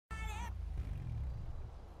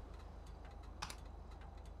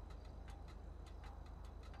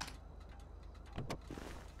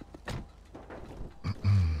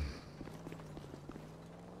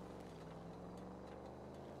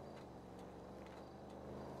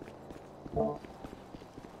I'm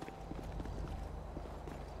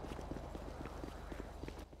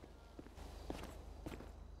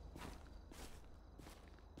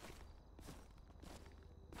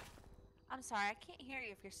sorry, I can't hear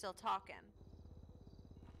you if you're still talking.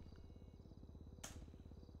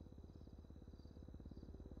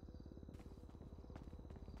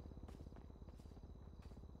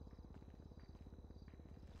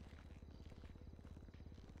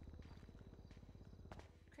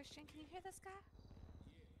 Christian, can you hear this guy?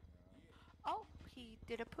 Oh, he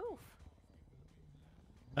did a poof.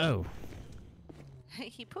 Oh.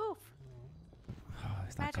 He poof. Oh,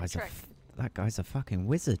 that guy's a fucking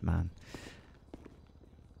wizard, man.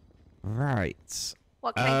 Right.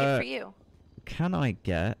 What can I get for you? Can I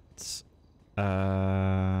get...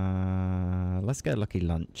 let's get a lucky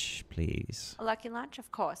lunch, please. A lucky lunch?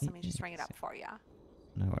 Of course. Let me just ring it up for you.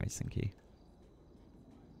 No worries, thank you.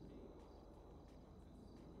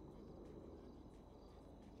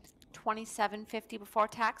 $27.50 before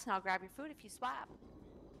tax, and I'll grab your food if you swap.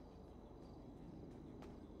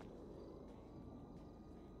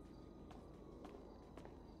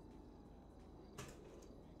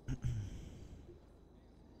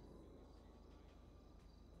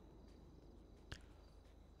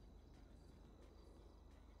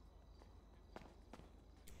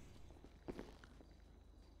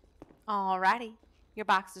 Alrighty. Your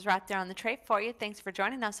box is right there on the tray for you. Thanks for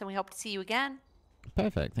joining us, and we hope to see you again.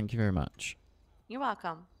 Perfect. Thank you very much. You're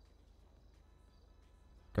welcome.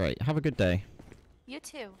 Great. Have a good day. You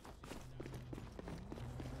too.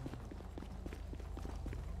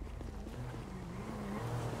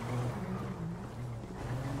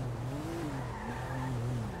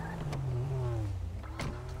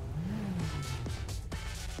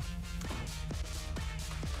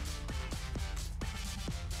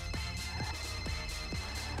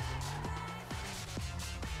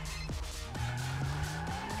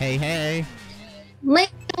 Hey, hey. Welcome.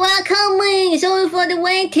 Sorry for the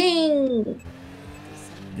waiting.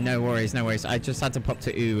 No worries, no worries. I just had to pop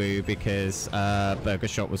to Uwu because Burger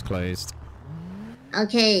Shop was closed.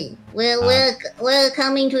 Okay, we're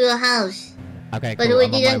coming to your house. Okay, but cool. we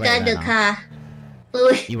didn't get the car.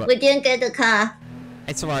 We didn't get the car.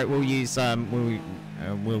 It's alright. We'll use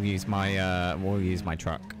we'll use my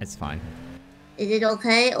truck. It's fine. Is it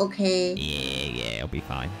okay? Okay. Yeah, it'll be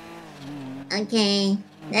fine. Okay.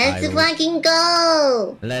 Let's fucking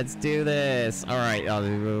go! Let's do this! Alright,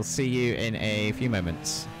 we'll see you in a few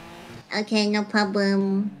moments. Okay, no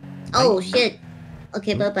problem. Oh, shit.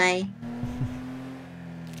 Okay, bye-bye.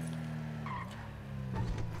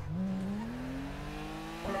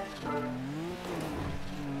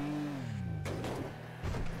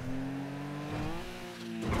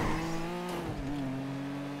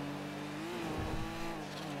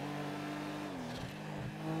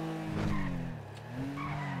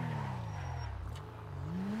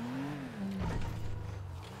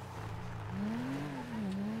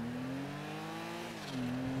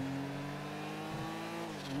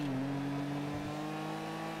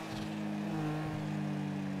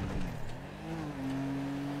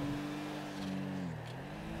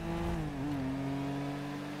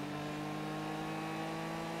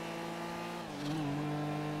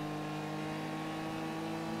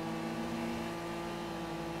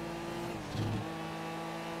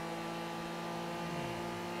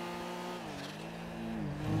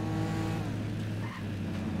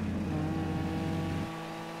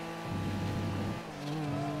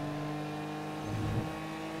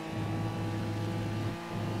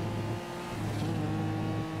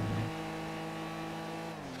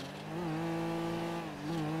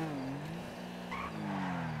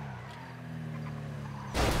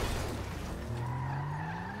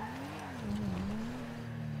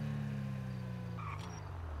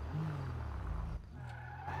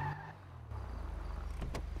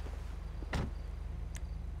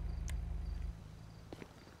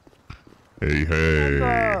 Hey, hey.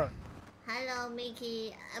 Hello,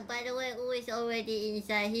 Mickie. By the way, Uwe is already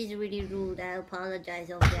inside. He's really rude. I apologize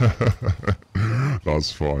on that.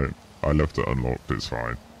 That's fine. I left it unlocked. It's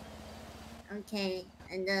fine. Okay,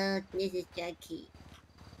 and this is Jackie.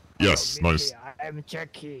 Yes, Hello, nice. Mickie. I'm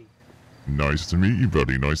Jackie. Nice to meet you,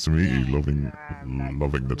 buddy. Nice to meet you. Loving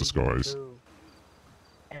the disguise.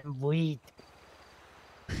 And weed.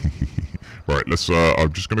 Right, let's.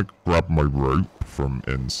 I'm just gonna grab my rope from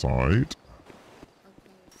inside.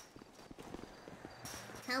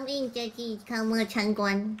 Come in, Jackie. Come on, 参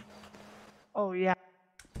观. Oh yeah.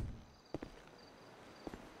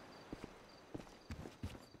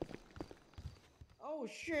 Oh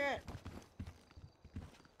shit.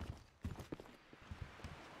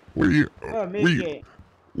 We. Mickie.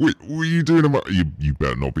 What are you doing? You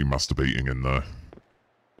better not be masturbating in there.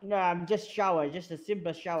 No, I'm just shower, just a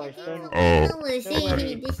simple shower. Jackie, Don't. Oh, come and see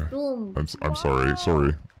okay, this okay. room. I'm sorry.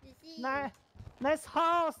 Sorry. You see? Nice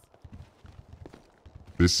house.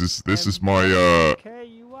 This is my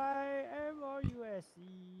KUIMOUSE.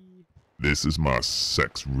 this is my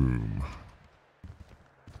sex room.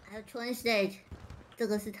 I'll translate，这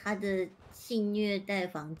个是他的性虐待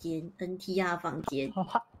房间 ，NTR 房间。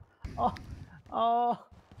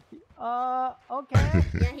Okay.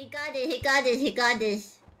 Yeah, he got it. He got it. He got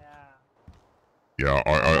this. Yeah,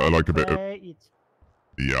 I like a bit of Play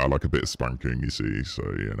it. I like a bit of spanking. You see, so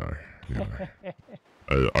you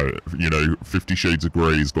know, 50 Shades of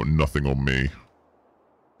Grey's got nothing on me.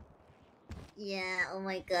 Yeah. Oh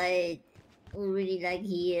my god. We really like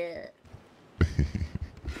here.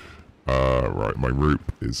 Right, my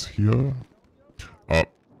rope is here. Up.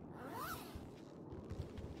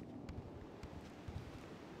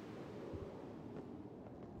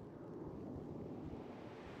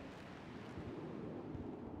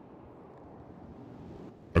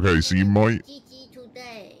 Okay, so you might, GG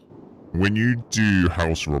today. when you do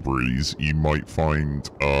house robberies, you might find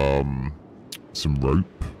some rope.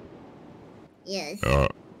 Yes.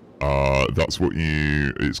 That's what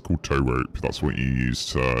it's called tow rope. That's what you use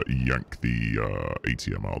to yank the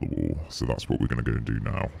ATM out of the wall. So that's what we're gonna go and do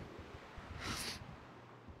now.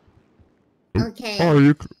 Okay.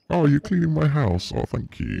 Oh, you're cleaning my house. Oh,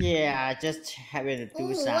 thank you. Yeah, just having to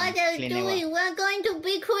do Ooh, some what are you cleaning doing? work. We're going to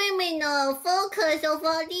be criminal. Focus of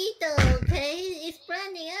our leader, okay? He's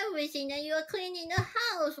planning everything and you're cleaning the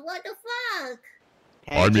house. What the fuck?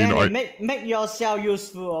 Hey, I mean, Jenny, make yourself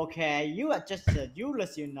useful, okay? You are just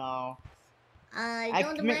useless, you know. I I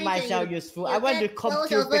don't make mention myself you, useful. you I want to get- come both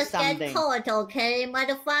to of fix us get something. caught, okay?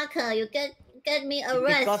 Motherfucker, you get me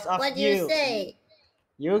arrested. Because of What do you you. say?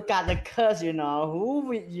 You got the curse, you know. Who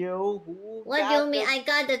with you? What do you mean I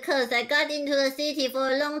got the curse? I got into the city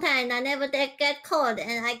for a long time. I never get caught.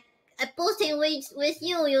 And I boosting with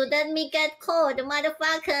you. You let me get caught,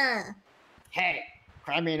 motherfucker. Hey,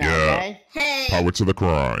 criminal, Yeah. okay? Hey, Power to the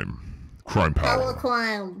crime. Crime power power.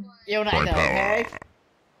 crime. Yêu này Crime nè, okay? power.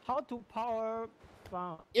 How to power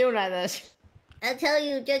bomb? Yêu này nè. I'll tell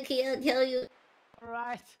you, Jackie, I'll tell you.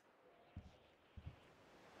 Alright.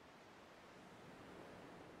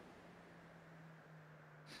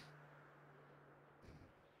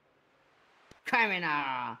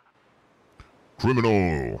 Criminal.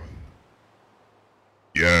 Criminal.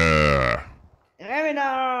 Yeah.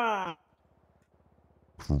 Criminal.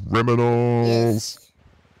 Criminals. Yes.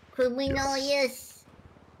 Criminal, yes.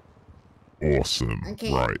 Awesome.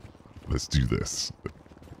 Okay. Right. Let's do this.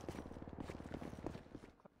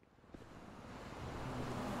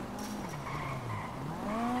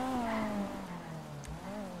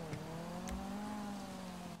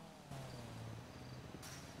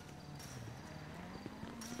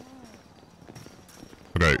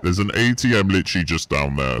 Okay, there's an ATM literally just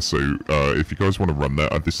down there, so if you guys want to run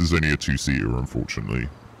that, this is only a two-seater, unfortunately.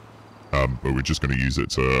 But we're just going to use it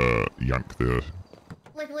to yank the...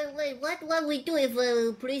 Wait, what we do if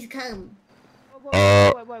police come?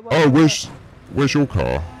 Oh, where's your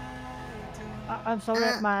car? I'm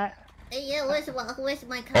sorry, my... Yeah, where's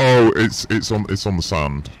my car? Oh, it's on the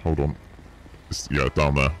sand. Hold on. Yeah,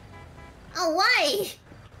 down there. Oh, why?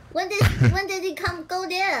 When did he go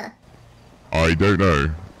there? I don't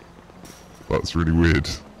know. That's really weird.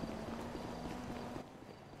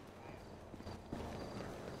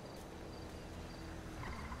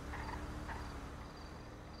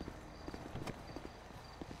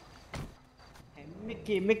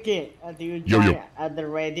 Hey, Mickey, do you Yo, join yo. the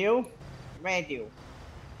radio? Radio.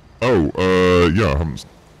 Oh, yeah, I'm...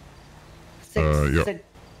 yeah.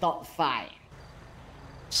 6.5.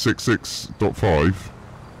 66.5.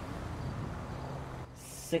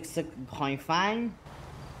 6.5.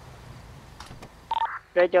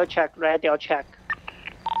 Radio check, radio check.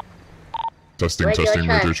 Testing, Radio testing,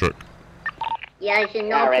 check. radio check. Yes, no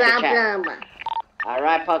Yeah, ready, check. problem.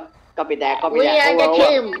 Alright, copy that, copy We that. are the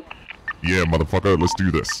Over. team. Yeah, motherfucker, let's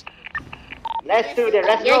do this. Let's do this,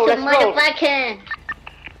 let's Yes, go, let's go. motherfucker.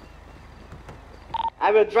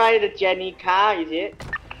 I will drive the Jenny car, is it?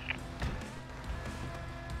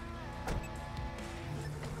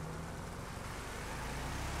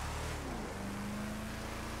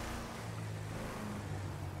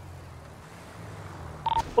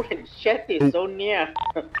 Holy shit, it's so near.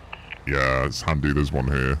 Yeah, it's handy there's one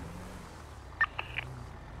here.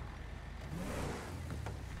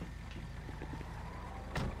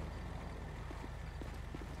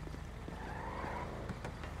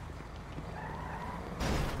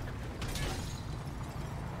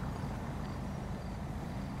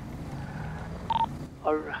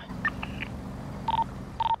 Alright.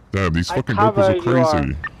 Damn, these I fucking locals are cover your-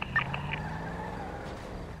 crazy.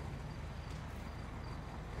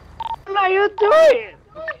 What are you doing?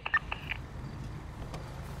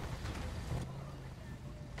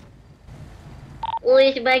 Who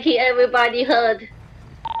is making everybody hurt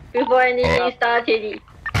before anything started?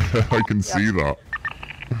 I can see that.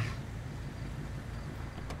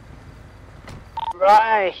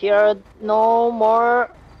 Right here, no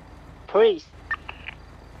more police.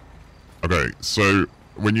 Okay, so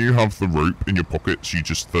when you have the rope in your pockets, you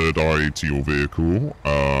just third eye to your vehicle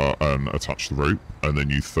and attach the rope, and then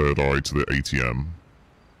you third eye to the ATM.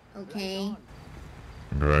 Okay.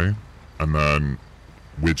 Okay, and then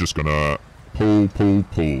we're just gonna pull.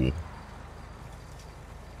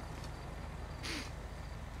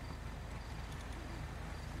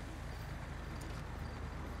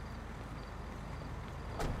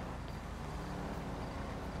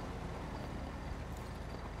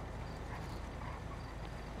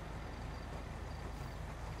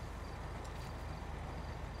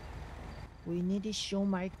 We need to show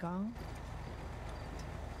my gun.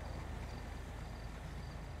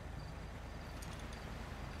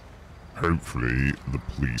 Hopefully, the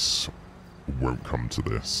police won't come to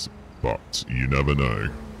this, but you never know.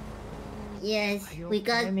 Yes, Are you we okay,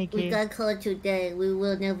 got Mickie? caught today. We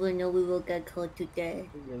will never know we will get caught today.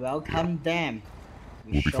 We welcome them.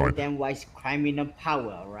 We We'll be show fine. them what is criminal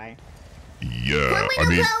power, alright? Yeah, I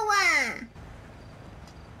mean,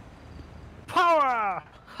 Power!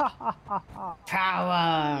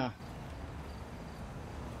 Power!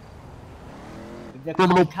 If the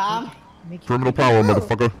Criminal- cop come, Mickie, criminal power,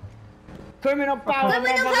 motherfucker. criminal power!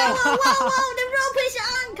 Criminal motherfucker. power! Whoa, whoa! The rope is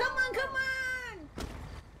on! Come on, come on!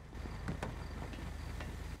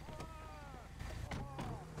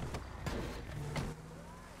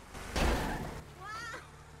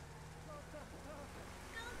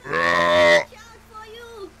 Ah, Shout for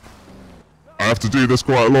you! I have to do this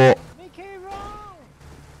quite a lot. Mickie, wrong!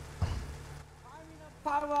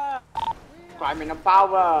 Power! Criminal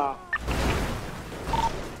power.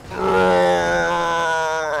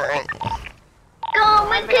 Go,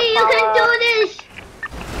 Mickie! You can do this!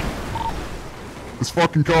 This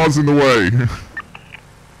fucking car's in the way.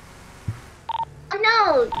 Oh,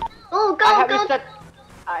 no! Oh, I have go, you go! set.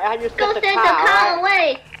 I have you Go set set the the car. car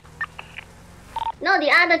Right? away! No,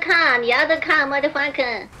 the other car,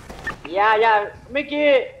 motherfucker! Yeah,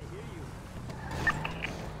 Mickey.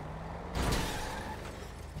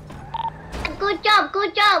 Good job,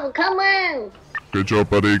 come on! Good job,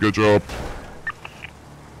 buddy, good job.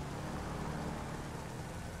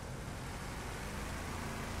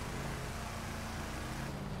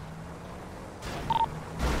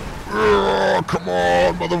 Oh, come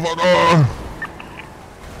on, motherfucker!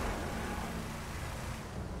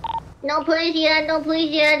 No police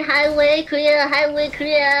yet, highway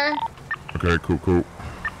clear. Okay, cool.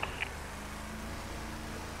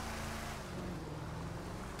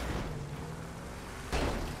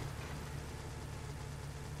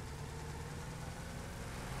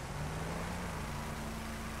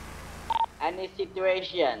 Any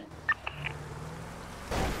situation.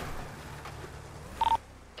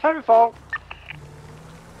 Telephone.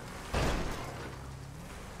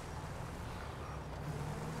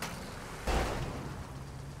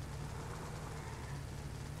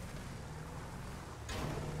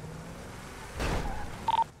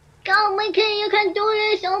 Go, Mickie, you can do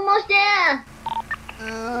this, almost there!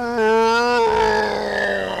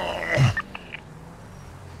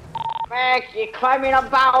 Mickey, criminal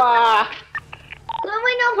power.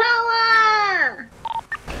 Criminal power!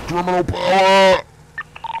 Criminal power!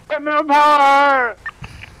 Criminal power.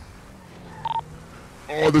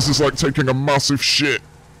 Oh, this is like taking a massive shit.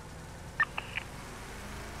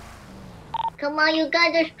 Come on, you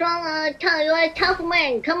got a strong, you're a tough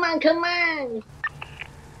man. Come on.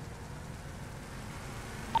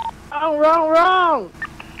 Wrong.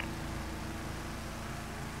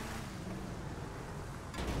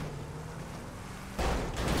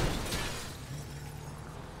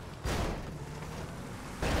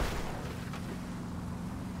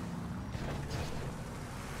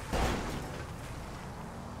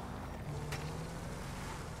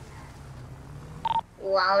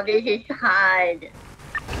 Wow, this is hard.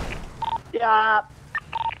 Yeah,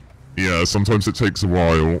 Yeah, sometimes it takes a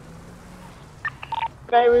while.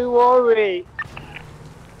 very worried.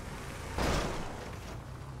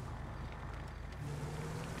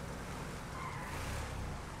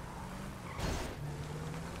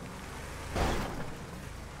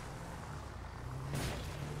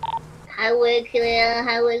 Highway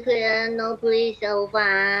clear, no police so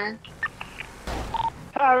far.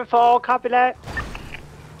 Telephone, copy that.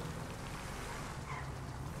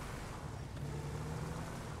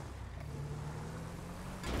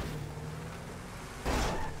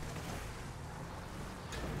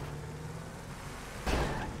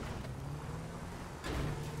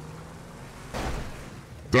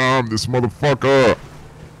 Damn, this motherfucker!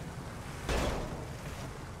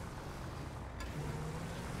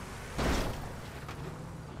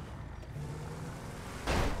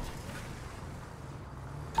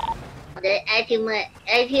 The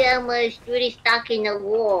ATM is really stuck in the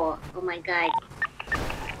wall. Oh my god.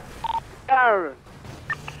 Aaron.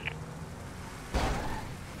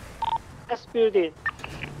 Let's build it.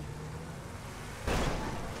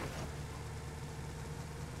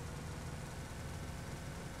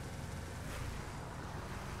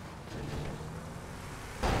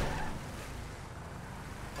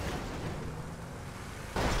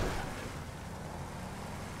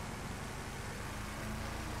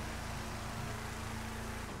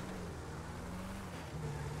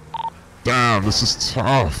 Damn, this is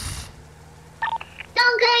tough.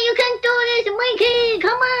 Donkey, you can do this, Mickie!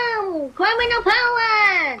 Come on! Criminal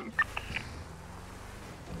power!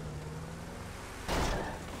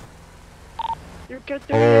 You can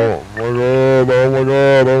do Oh it. my god, oh my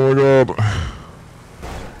god, oh my god.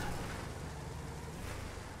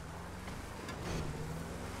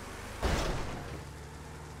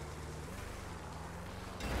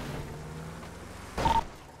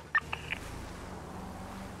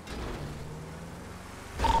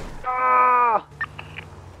 Ah!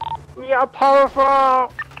 We are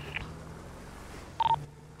powerful.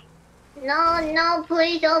 No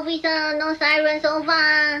police officer, no siren so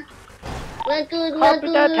far. We're good, we're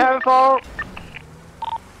Copy that, good. careful.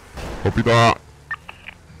 Copy that.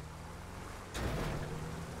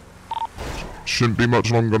 Shouldn't be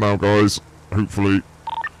much longer now, guys. Hopefully.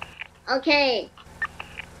 Okay.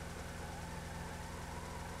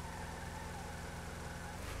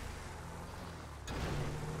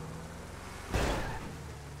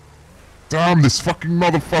 Damn, this fucking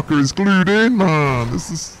motherfucker is glued in, man. This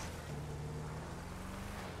is...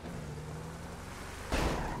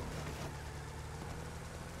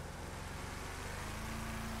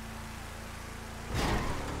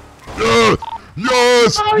 Yeah!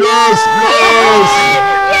 Yes! Oh, yes!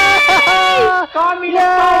 Yes! Call me the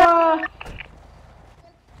power.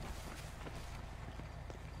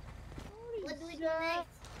 What do we do next?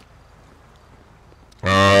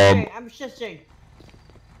 Okay, I'm searching.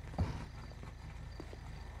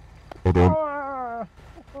 Hold on, Power.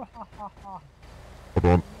 hold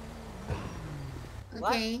on.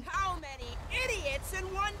 Okay. How many idiots in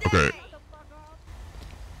one Okay. day?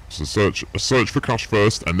 So search for cash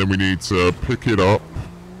first, and then we need to pick it up,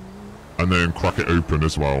 and then crack it open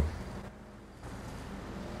as well.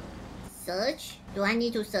 Search? Do I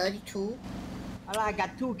need to search too? Alright, I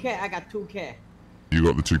got 2K. I got 2K. You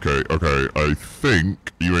got the 2K. Okay, I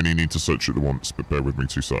think you only need to search it once, but bear with me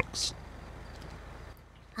 2 secs.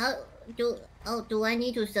 Do I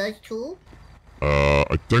need to search too?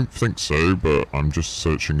 I don't think so, but I'm just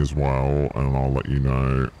searching as well, and I'll let you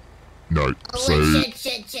know. No, Oh so, wait,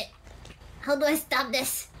 shit. How do I stop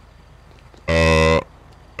this?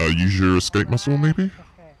 use your escape muscle, maybe?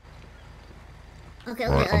 Okay,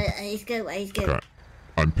 Right, I escape. Okay.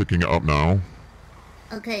 I'm picking it up now.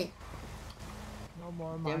 Okay. No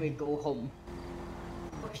more Then we money. go home.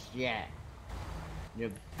 Yeah.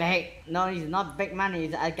 The big. No, it's not big money.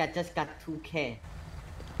 Just got 2K.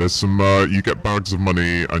 There's some, you get bags of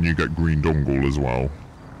money, and you get green dongle as well.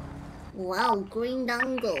 Wow, green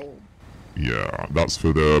dangle. Yeah, that's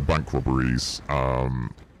for the bank robberies.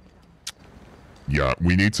 Yeah,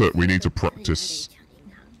 we need to practice.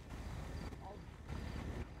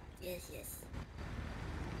 Yes.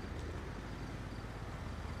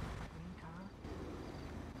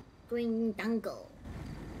 Green dangle.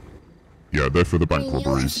 Yeah, they're for the bank Green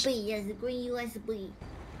robberies. USB, yes, green USB.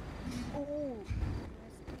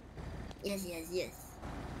 Yes.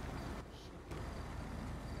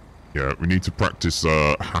 Yeah, we need to practice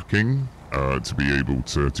hacking to be able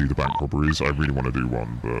to do the bank robberies. I really want to do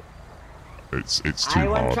one, but it's too I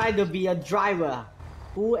want hard. to try to be a driver.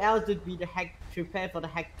 Who else would be the prepare for the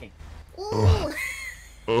hacking? Ooh.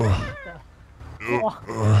 Ugh.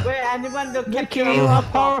 Wait, anyone to Mickie, capture you a are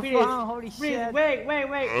photo, please. powerful. Holy Please, shit.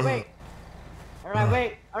 wait.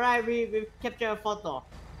 Alright, we capture a photo.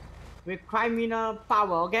 With criminal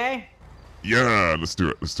power, okay? Yeah, let's do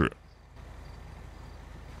it.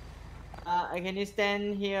 Can you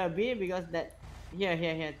stand here a bit because that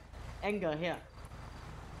here. Angle here.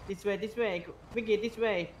 This way. Mickie, this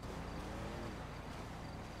way.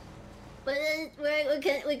 But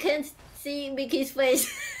we can't see Mickey's face.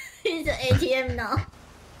 He's an ATM now.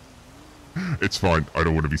 It's fine. I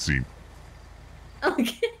don't want to be seen.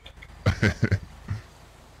 Okay.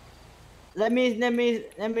 Let me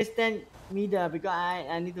stand middle because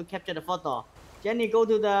I need to capture the photo. Jenny, go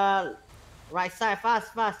to the right side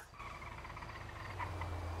fast.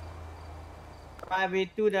 Alright,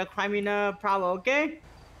 we do the criminal power, okay?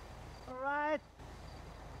 Alright.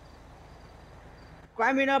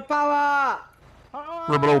 Criminal power!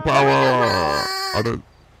 Criminal power! I don't...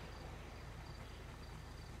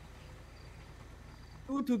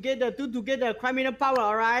 Two together, criminal power,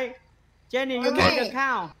 alright? Jenny, you Okay. make the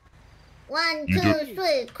count. 1, You 2, do-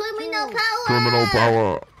 3. Criminal power. Criminal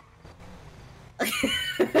power!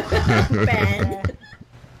 Bad.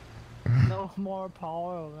 No more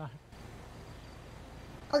power. Man.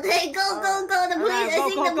 Okay, go. The police. Alright, I go,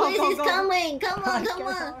 think go, the go, police go, is go. coming. Come on.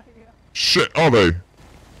 Shit, are they?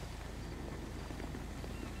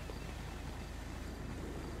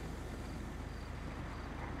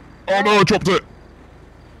 Oh no, I dropped it!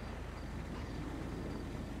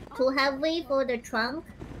 Too heavy for the trunk.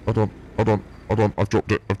 Hold on. I've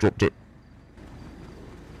dropped it. I've got it.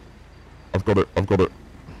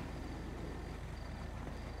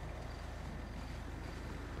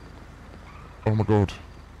 Oh my god.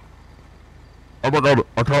 I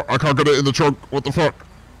can't get it in the trunk. What the fuck?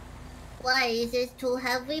 Why is it too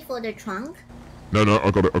heavy for the trunk? No, I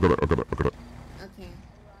got it. Okay.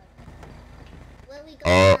 Where we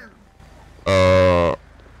go now?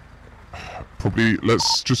 Probably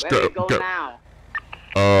let's just Where we get go now?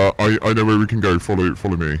 I know where we can go. Follow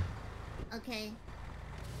me. Okay.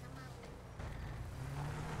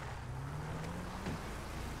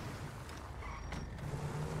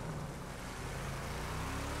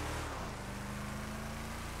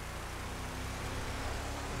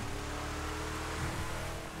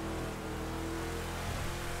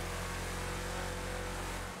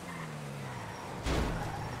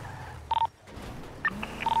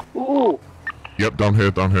 Ooh. Yep, down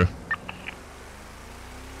here.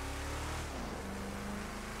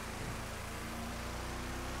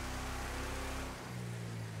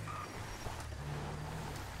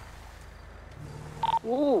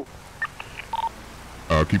 Ooh.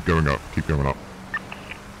 Keep going up.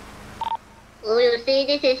 Oh, you see,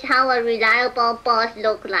 this is how a reliable boss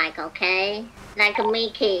look like, okay? Like a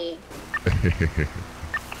Mickie.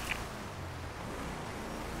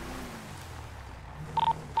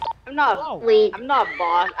 I'm not a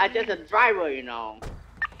boss, I'm just a driver, you know.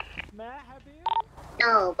 May I help you?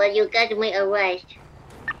 No, but you got me arrested.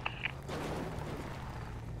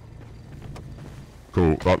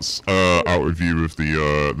 Cool. That's out of view of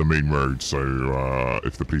the main road. So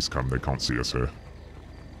if the police come, they can't see us here.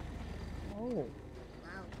 Oh. Wow,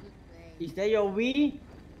 good way. Is that your weed?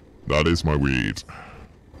 That is my weed.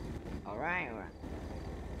 Alright.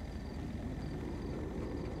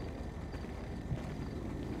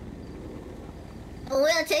 Oh, we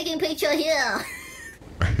are taking picture here.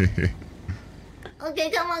 Okay,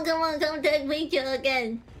 come on, take picture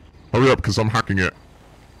again. Hurry up, because I'm hacking it.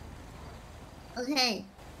 Okay.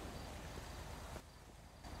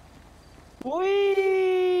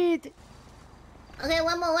 Weed! Okay,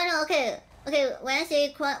 one more. Okay, when I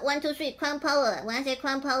say 1, 2, 3, crown power. When I say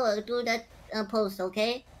crown power, do that pose,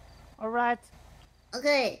 okay? Alright.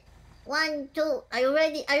 Okay. 1, 2. Are you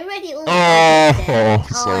ready? Ooh, Oh,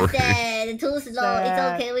 sorry. sad. Too slow. Sad. It's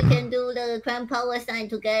okay. We can do the crown power sign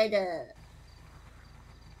together.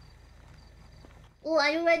 Oh, are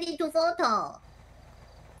you ready to photo?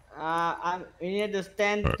 We need to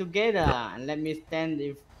stand together. And let me stand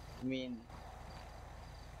if Are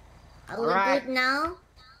we Alright. good now?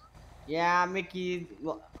 Yeah, Mickie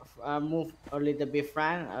move a little bit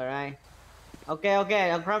front, alright. Okay.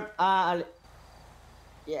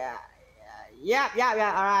 Yeah,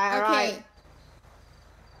 alright. Okay.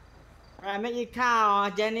 Alright, make it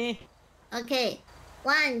count, Jenny. Okay.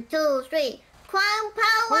 1, 2, 3. Crown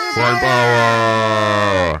power! Crime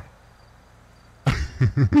power!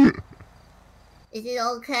 Is it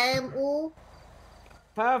okay, Ooh?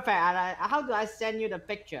 Perfect. How do I send you the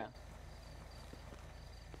picture?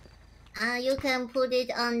 You can put it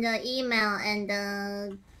on the email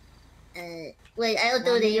and wait, I'll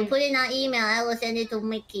do it. You put it on email, I will send it to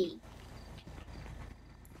Mickie.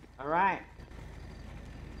 Alright.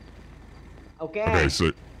 Okay. Okay,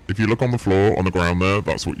 so if you look on the floor, on the ground there,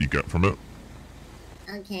 that's what you get from it.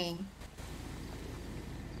 Okay.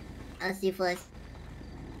 I'll see first.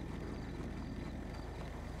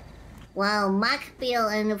 Wow, Mac bill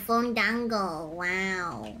and phone dangle.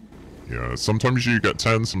 Wow. Yeah, sometimes you get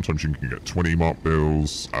 10, sometimes you can get 20 mark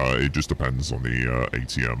bills. It just depends on the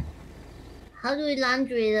ATM. How do we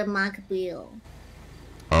laundry the Mac bill?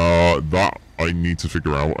 That I need to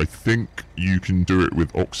figure out. I think you can do it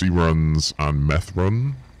with oxy runs and meth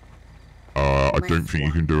run. I don't think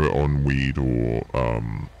you can do it on weed or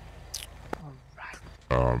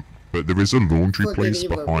but there is a laundry Food place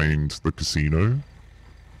delivery. behind the casino.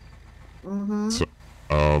 Mm-hmm. So,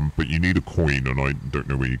 But you need a coin, and I don't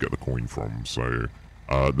know where you get the coin from. So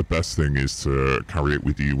the best thing is to carry it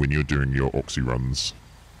with you when you're doing your oxy runs,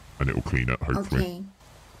 and it will clean it hopefully. Okay.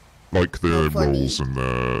 Like the Hopefully. rolls and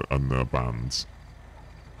the bands.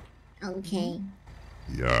 Okay.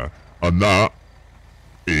 Yeah, and that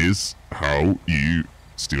is how you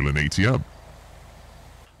steal an ATM.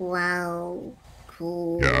 Wow.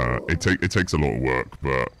 Cool. Yeah, it takes a lot of work,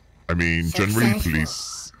 but I mean, generally Successful.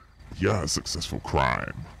 police, yeah, successful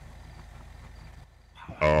crime.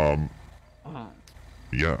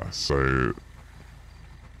 Yeah, so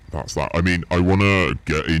that's that. I mean, I want to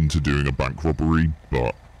get into doing a bank robbery,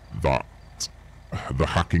 but the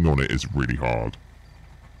hacking on it is really hard.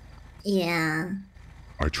 Yeah.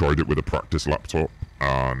 I tried it with a practice laptop,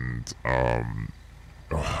 and I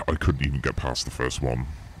couldn't even get past the first one.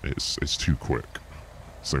 It's too quick.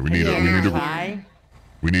 So we need Try.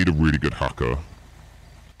 we need a really good hacker.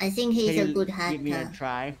 I think he's Can a you good give me a hacker.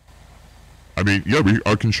 try? I mean, yeah,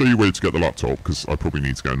 I can show you where to get the laptop, because I probably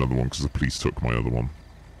need to get another one, because the police took my other one.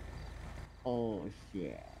 Oh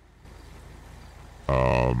shit.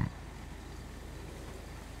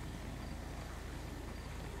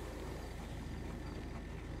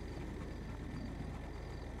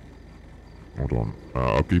 Hold on.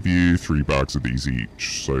 I'll give you 3 bags of these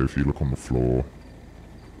each, so if you look on the floor...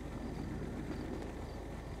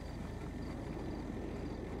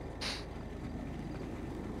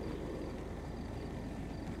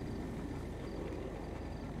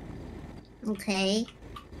 Okay.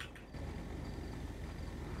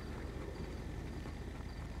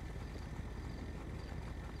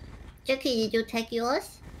 Jackie, did you take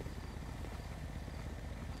yours?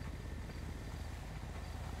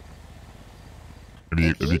 Have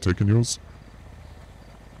you taken yours?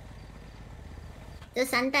 这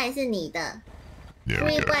3袋是你的 Yeah,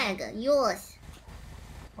 we ，3 get it. bag yours.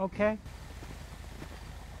 Okay.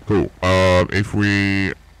 Cool. If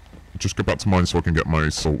we just go back to mine so I can get my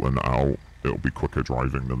Sultan out, it'll be quicker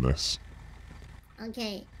driving than this.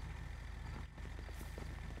 Okay.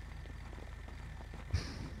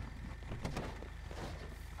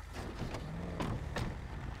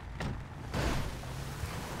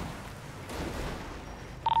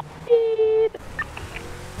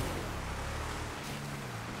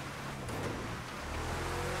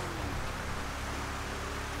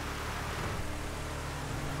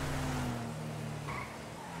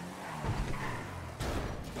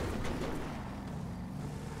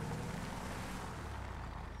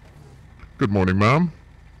 Good morning, ma'am.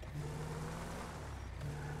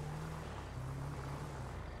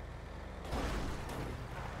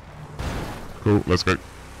 Cool, let's go.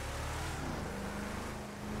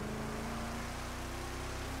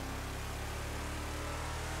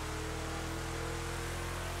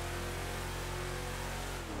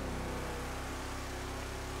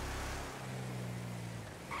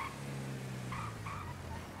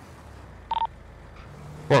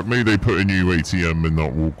 Fuck me, they put a new ATM in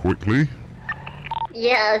that wall quickly.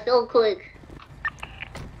 Yeah, so quick.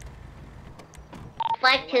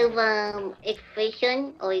 Effective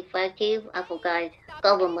expression or effective, I forgot.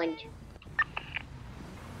 Government.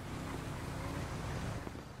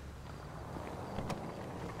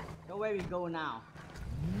 So where we go now?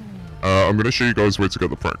 I'm gonna show you guys where to get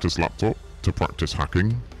the practice laptop to practice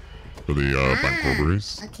hacking for the bank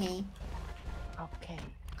robberies. Okay. Okay.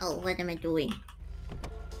 Oh, what am I doing?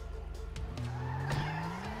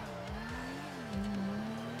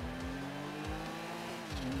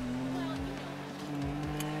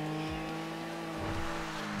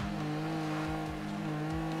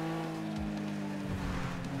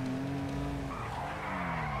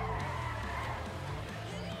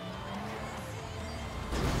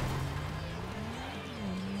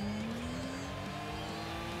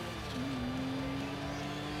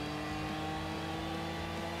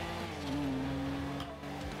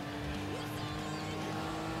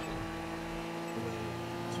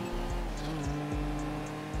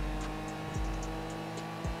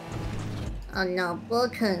 Oh no,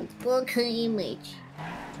 broken image.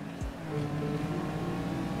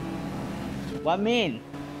 What mean?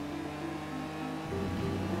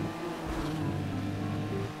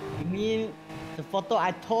 You mean the photo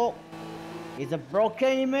I took is a broken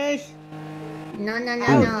image? No, no, no,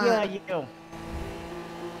 How no. dare you?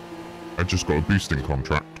 I just got a boosting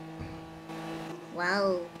contract.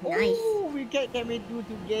 Wow, nice. Ooh, can we do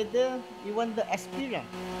together? You want the experience?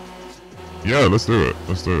 Yeah, let's do it.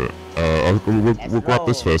 Let's do it. We'll grab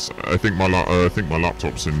this go. first. I think my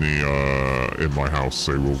laptop's in the in my house,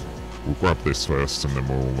 so we'll grab this first, and then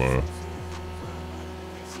we'll.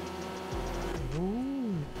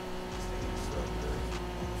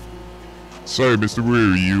 So, Mr.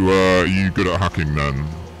 Wu, you good at hacking then?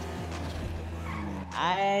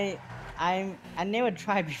 I never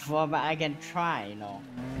tried before, but I can try, you know.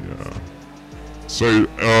 Yeah. So,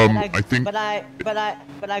 I think. But I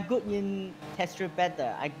good in test strip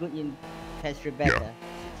better. I good in test strip better.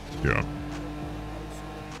 Yeah.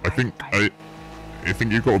 I think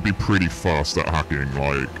you've got to be pretty fast at hacking.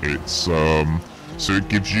 Like it's so it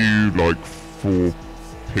gives you like 4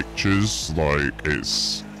 pictures. Like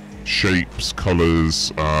it's shapes,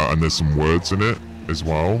 colors, and there's some words in it as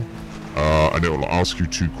well. And it will ask you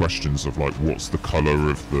 2 questions of like what's the color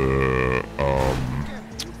of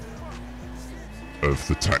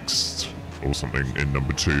the text or something in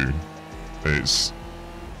number 2. It's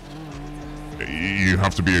you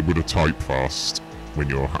have to be able to type fast when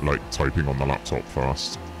you're like typing on the laptop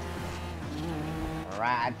fast.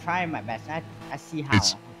 Alright, I try my best. I see how.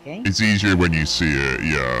 Okay. It's easier when you see it,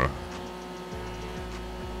 yeah.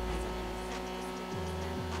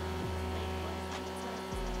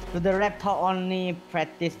 Do the laptop only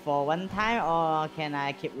practice for one time, or can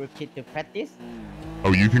I keep repeat to practice?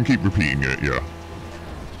 Oh, you can keep repeating it, yeah.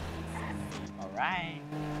 Alright.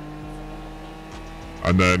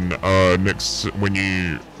 And then next, when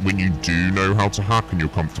you do know how to hack and you're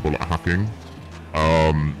comfortable at hacking,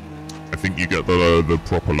 I think you get the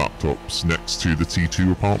proper laptops next to the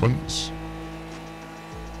T2 apartments.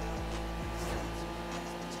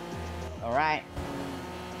 Alright.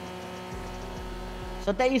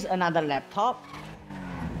 So there is another laptop.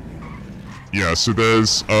 Yeah, so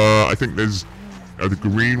there's I think there's a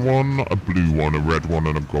green one, a blue one, a red one,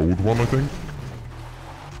 and a gold one, I think.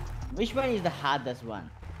 Which one is the hardest one?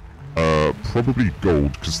 Probably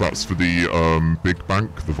gold, because that's for the big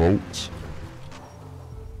bank, the vault.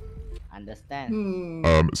 Understand.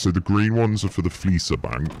 So the green ones are for the Fleecer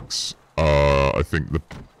banks. I think the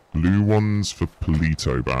blue one's for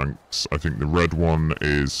Polito banks. I think the red one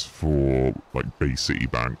is for like Bay City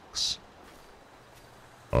banks.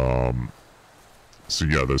 So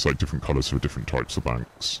yeah, there's like different colors for different types of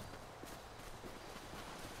banks.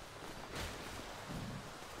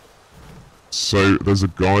 So there's a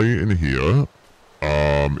guy in here.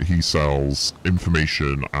 He sells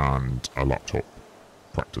information and a laptop,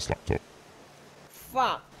 practice laptop.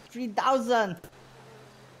 Fuck, 3,000.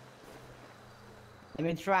 Let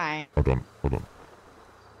me try. Hold on.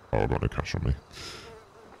 Oh, I've got no cash on me.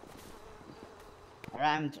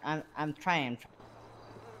 Alright, I'm trying.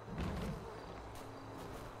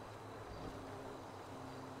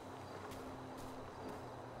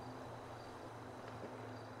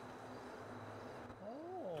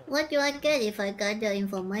 What do I get if I got the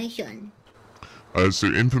information? So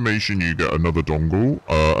information, you get another dongle,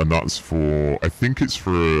 and that's for, I think it's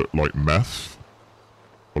for like meth,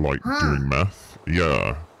 or like doing meth.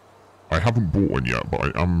 Yeah, I haven't bought one yet, but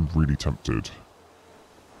I am really tempted.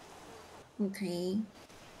 Okay.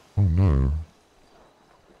 Oh no.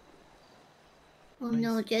 Oh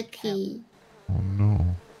no, Jackie. Oh no.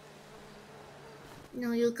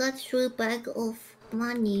 No, you got 3 bags of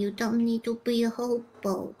money. You don't need to be a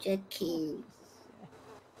hobo, Jackie.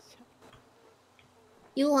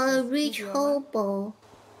 You are a rich hobo.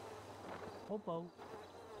 Hobo.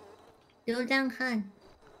 流浪汉.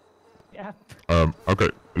 Yeah. Okay,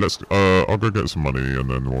 let's. I'll go get some money, and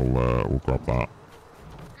then we'll grab that.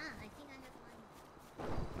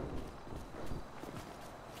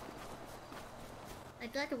 I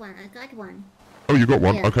think I have money. I got one. Oh, you got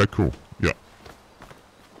one? Yeah. Okay, cool. Yeah.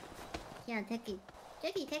 Yeah, take it.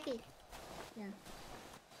 Jackie, take it. Yeah.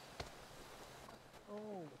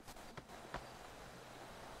 Oh.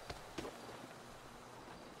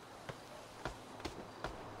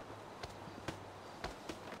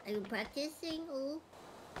 Are you practicing? Ooh.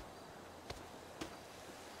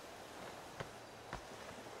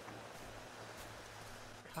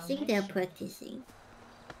 I think they're practicing.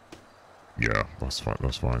 Yeah, that's fine.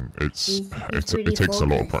 That's fine. He's It really takes a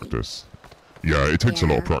lot of focusing. practice. Yeah, it takes a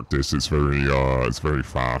lot of Yeah. practice. It's very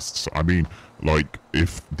fast. So, I mean, like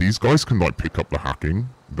if these guys can like pick up the hacking,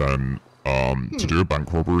 then to do a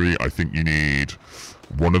bank robbery, I think you need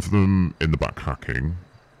one of them in the back hacking,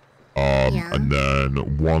 Yeah. and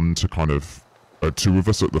then one to kind of 2 of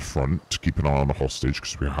us at the front to keep an eye on the hostage,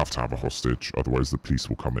 because we have to have a hostage, otherwise the police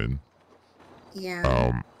will come in.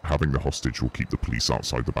 Yeah. Having the hostage will keep the police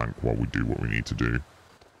outside the bank while we do what we need to do.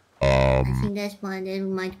 I think that's one. That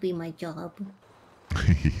might be my job.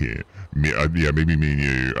 Yeah, maybe me and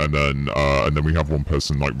you, and then we have one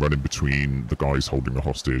person like running between the guys holding the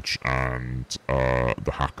hostage and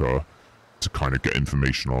the hacker to kind of get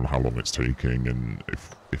information on how long it's taking and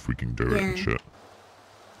if we can do it and Yeah. shit.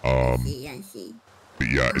 I see. But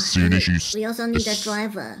yeah, as soon as you We also need a as-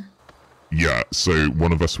 driver. Yeah, so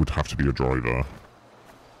one of us would have to be a driver.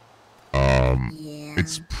 Yeah.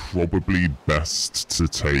 It's probably best to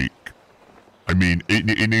take... I mean,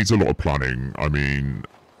 it needs a lot of planning. I mean,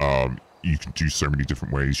 you can do so many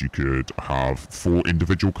different ways. You could have 4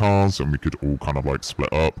 individual cars and we could all kind of like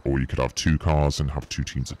split up, or you could have 2 cars and have 2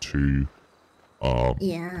 teams of 2.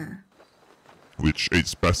 Yeah. Which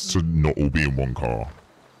it's best to not all be in one car.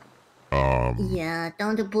 Yeah,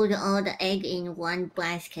 don't put all the egg in one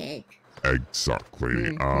basket.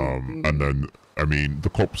 Exactly. And then, I mean, the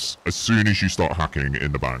cops, as soon as you start hacking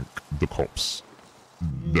in the bank, the cops,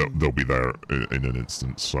 they'll be there in an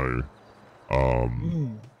instant. So,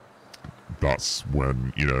 that's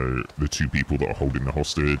when, you know, the 2 people that are holding the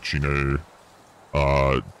hostage, you know,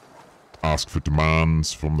 ask for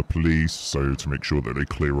demands from the police, so to make sure that they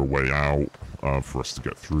clear a way out for us to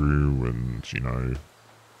get through, and, you know,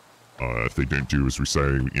 if they don't do as we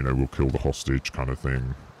say, you know, we'll kill the hostage kind of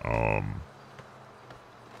thing.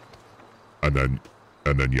 And then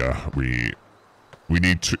yeah, we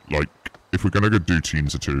need to, like, if we're gonna go do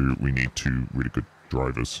teams of 2, we need 2 really good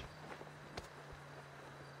drivers.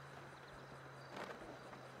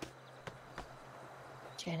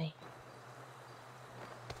 Jenny.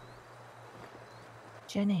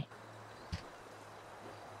 Jenny.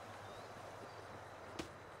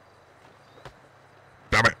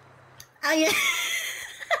 Damn it! Oh yeah.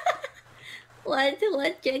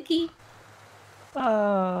 What, Jackie?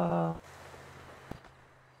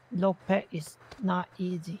 Lopez is not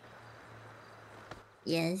easy.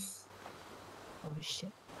 Yes, Oh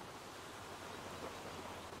shit.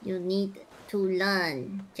 you need to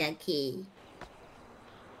learn, Jackie.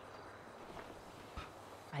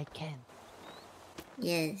 I can.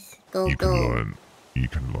 Yes, go You can go. learn. You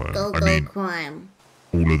can learn. Go I go mean, crime.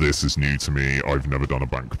 all of this is new to me. I've never done a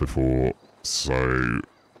bank before, so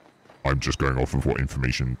I'm just going off of what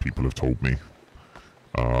information people have told me.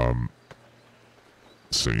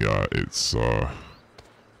 So yeah, it's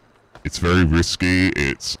very risky.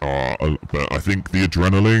 But I think the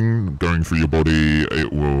adrenaline going through your body,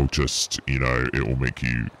 it will just, you know, it will make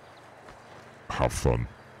you have fun.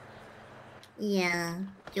 Yeah.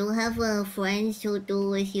 Do you have friends who do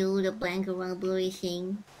with you the bank robbery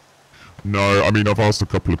thing? No, I mean, I've asked a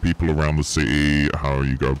couple of people around the city how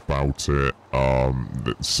you go about it.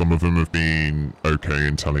 Some of them have been okay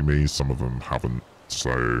in telling me, some of them haven't.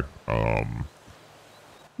 So,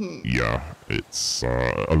 yeah, it's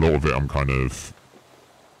a lot of it I'm kind of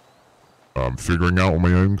figuring out on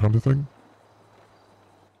my own kind of thing.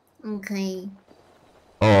 Okay.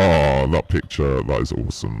 Oh, that picture, that is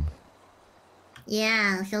awesome.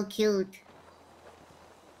 Yeah, so cute.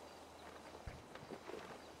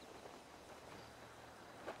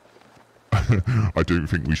 I don't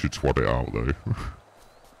think we should twat it out though.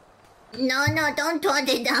 No, don't twat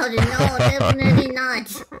it out. No, definitely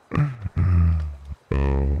not.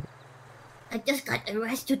 Oh, I just got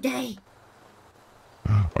arrested today.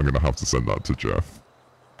 I'm gonna have to send that to Jeff.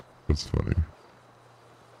 That's funny.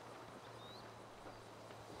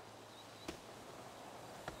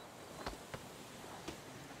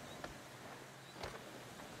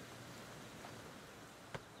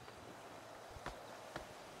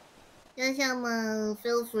 Just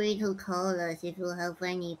feel free to call us if you have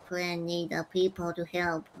any plan, need people to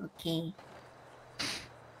help. Okay.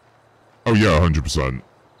 Oh yeah, 100%.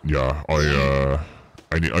 Yeah,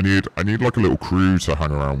 I need like a little crew to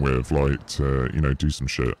hang around with, like to, you know, do some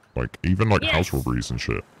shit, like even like house robberies and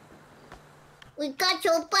shit. We got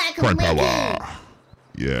your back, Crime Mickie. power. Crime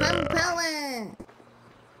Yeah. power.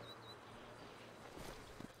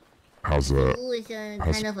 How's Ooh is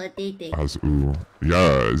kind of addicted. how's Ooh?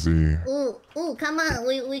 Yeah, is he? Ooh, come on.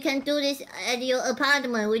 We can do this at your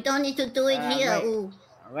apartment. We don't need to do it here. Wait. Ooh.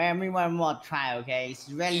 Let me one more try, okay? It's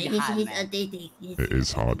really hard, He's man. addicted. It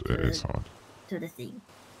is hard. It is hard. To the thing.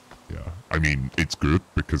 Yeah. I mean, it's good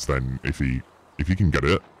because then if he can get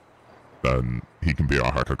it, then he can be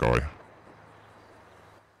our hacker guy.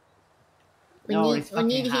 We No, need, it's we fucking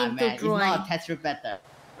need hard, him man. to It's not drive. a test better.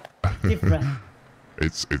 Different.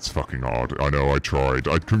 It's fucking hard. I know. I tried.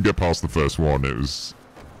 I couldn't get past the first one. It was.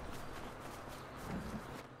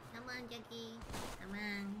 Come on, Jackie. Come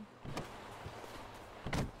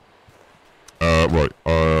on.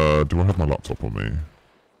 Right. Do I have my laptop on me?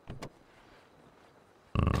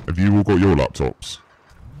 Have you all got your laptops?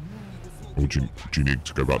 Or do you need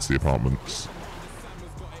to go back to the apartments?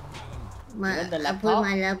 want the I put laptop?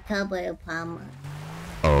 my laptop at the apartment.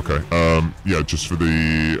 Oh, okay. Yeah, just for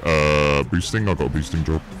the boosting. I got a boosting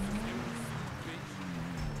job.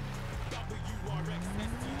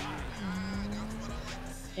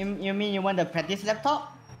 You mean you want the practice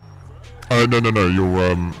laptop? No.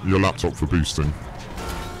 Your laptop for boosting.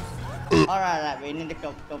 Alright, we need to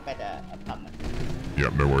go by the apartment. Yeah,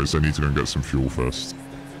 no worries. I need to go and get some fuel first.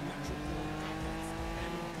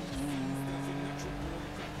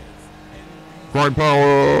 Crime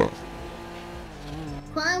power!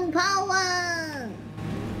 Crime power!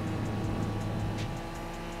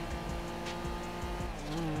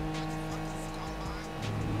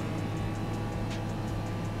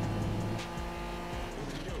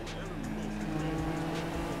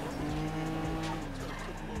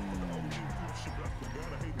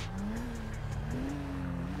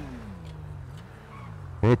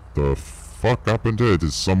 What the fuck happened here?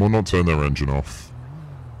 Did someone not turn their engine off?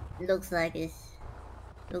 Looks like it.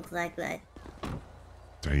 Looks like that.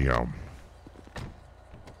 Damn.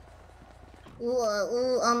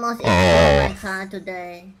 Almost exploded my car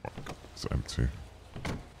today. It's empty.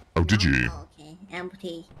 Oh, did you? Okay,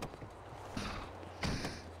 empty.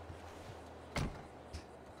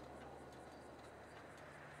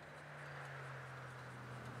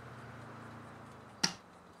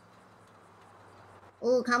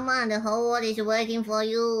 Oh, come on, the whole world is waiting for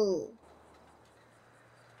you.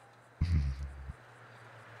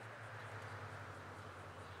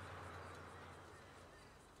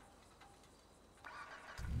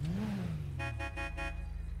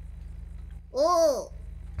 Oh!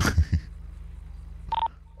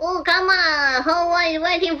 Oh, come on! Whole world is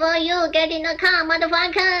waiting for you! Get in the car,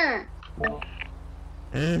 motherfucker!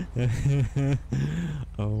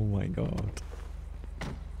 Oh my god.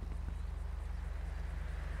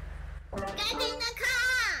 Get in the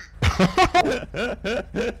car!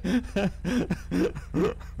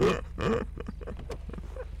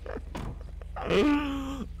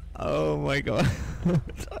 Oh my god.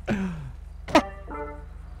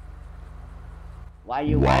 Why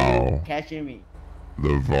you catching me?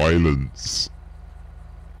 The violence.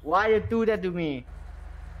 Why you do that to me?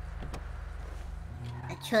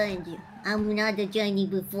 I told you, I'm not a Johnny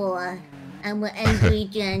before. I'm an angry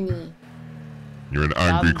Johnny. You're an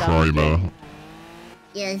angry Dumb crimer. Johnny.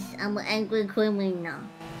 Yes, I'm an angry criminal.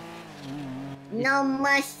 No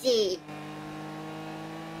mercy.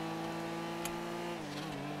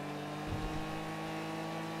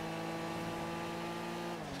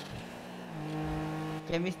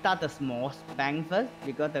 Can we start the small bank first?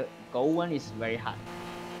 Because the gold one is very hard.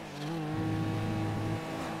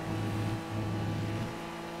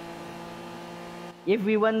 If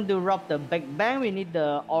we want to rob the big bank, we need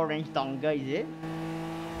the orange dongle, is it?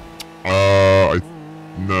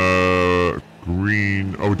 No,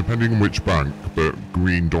 green. Oh, depending on which bank, but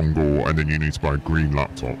green dongle, and then you need to buy a green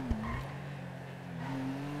laptop.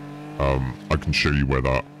 I can show you where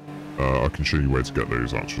that. I can show you where to get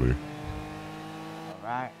those actually.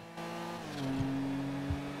 Alright.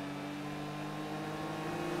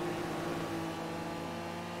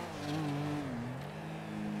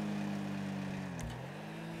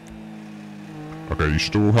 Okay, you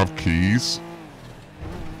should all have keys.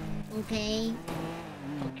 Okay.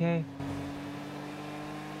 Okay.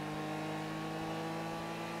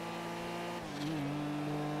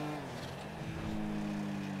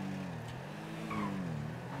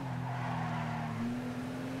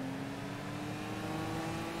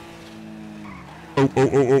 Oh.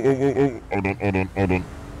 Hold on.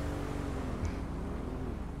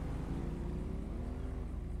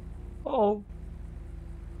 Oh.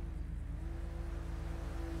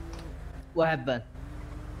 What happened?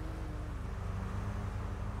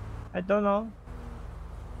 I don't know.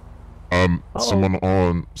 Someone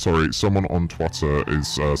on Twitter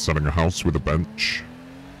is selling a house with a bench.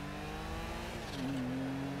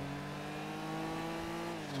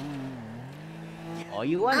 Oh,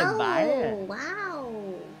 you wanna buy it? Wow.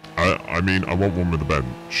 I mean, I want one with a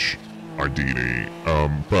bench, ideally.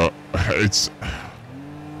 But it's.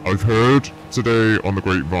 I've heard today on the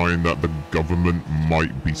grapevine that the government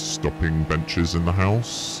might be stopping benches in the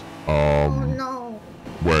house. Oh no.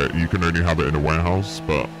 Where you can only have it in a warehouse,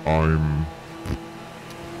 but I'm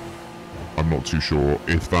not too sure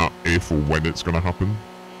if or when it's gonna happen.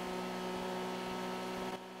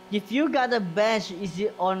 If you got a bench, is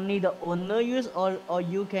it only the owner use or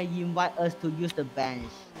you can invite us to use the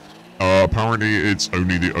bench? Apparently it's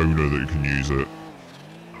only the owner that can use it.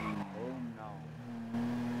 Oh no.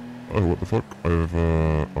 Oh, what the fuck? I've,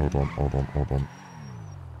 hold on.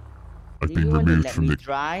 I've Do been you want to removed let from me the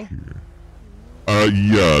try? queue.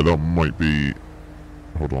 Yeah, that might be...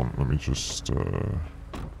 Hold on, let me just,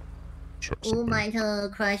 check Who something. might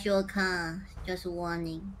crash your car? Just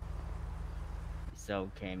warning. It's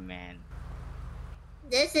okay, man.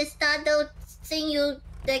 This is not the thing you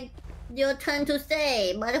take your turn to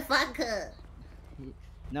say, motherfucker.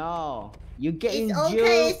 No, you get It's in okay.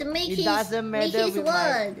 jail. It's Mickey's, It doesn't matter Mickey's with my.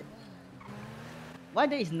 word. Why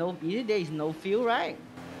there is no? There is no fuel, right?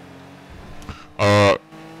 But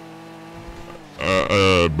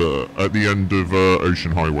at the end of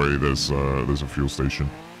Ocean Highway, there's a fuel station.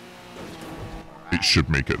 It should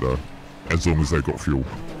make it there, as long as they've got fuel.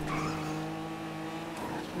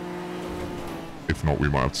 If not, we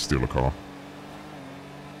might have to steal a car.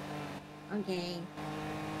 Okay.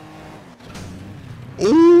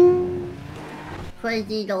 Ooh.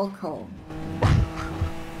 Crazy local.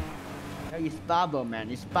 It's bubble, man.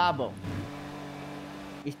 It's bubble.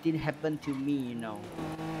 It still happened to me, you know.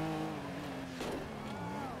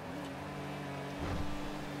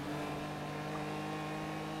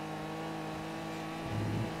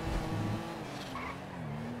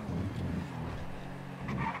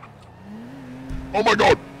 Oh my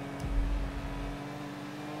god!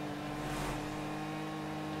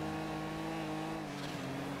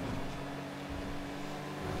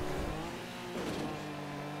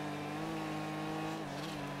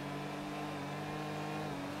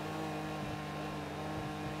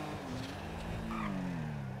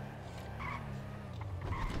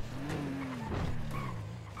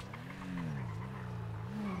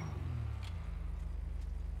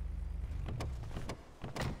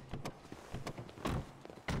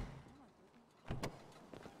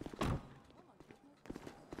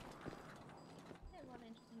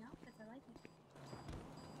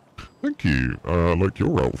 Thank you. I like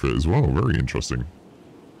your outfit as well. Very interesting.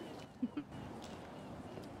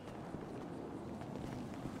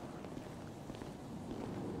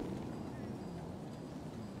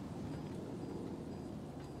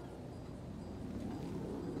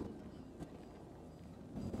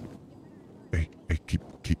 Hey,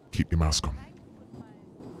 keep your mask on.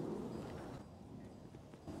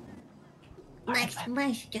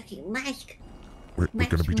 Mask, Jackie, mask. We're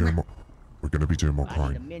gonna be doing more. We're gonna be doing more 把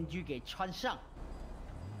你的 crime. 面具给穿上。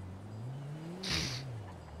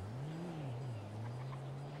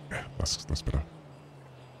 Yeah, that's better.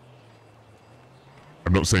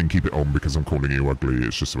 I'm not saying keep it on because I'm calling you ugly.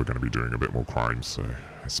 It's just we're gonna be doing a bit more crime, so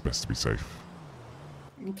it's best to be safe.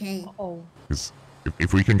 Okay. Oh. Because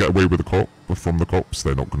if we can get away with from the cops,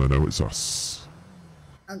 they're not gonna know it's us.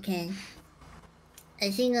 Okay. I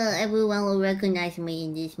think everyone will recognize me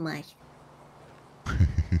in this mask.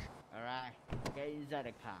 Alright, get inside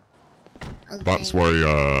the car. Okay.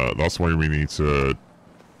 That's why we need to.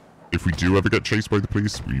 If we do ever get chased by the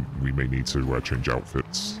police, we may need to change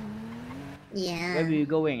outfits. Yeah. Where are you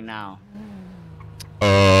going now?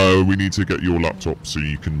 We need to get your laptop so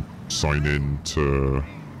you can sign in to.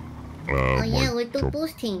 Oh yeah, my we do job.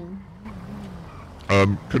 boosting.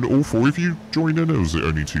 Can all four of you join in, or is it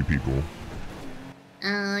only 2 people?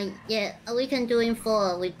 Yeah, we can do in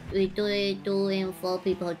 4. We do in 4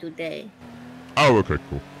 people today. Oh, okay,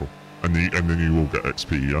 cool. And then you will get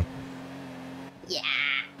XP, yeah. Yeah.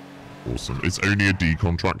 Awesome. It's only a D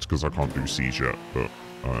contract because I can't do C's yet, but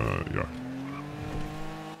yeah.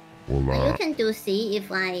 Well, You can do C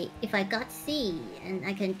if I got C and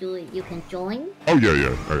I can do it. You can join. Oh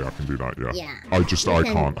yeah, I can do that. Yeah. Yeah. I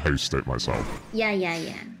can't host it myself. Yeah.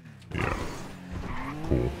 Yeah.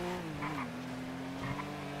 Cool.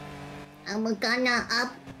 I'm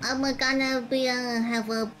gonna be have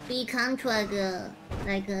a big contract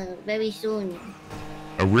very soon.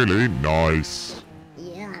 Oh really? Nice.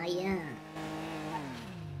 Yeah.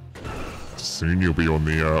 Soon you'll be on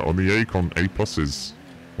the A pluses.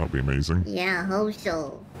 That'd be amazing. Yeah, hope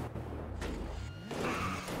so.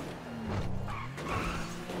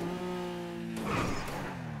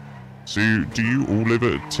 So do you all live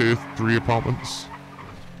at tier 3 apartments?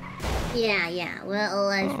 Yeah. We're all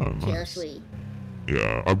at tier nice. 3.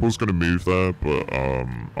 Yeah, I was gonna move there, but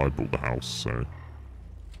I bought the house, so.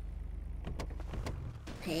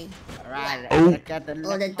 Okay. Alright, Oh. let's get the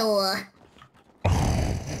Oh, the door.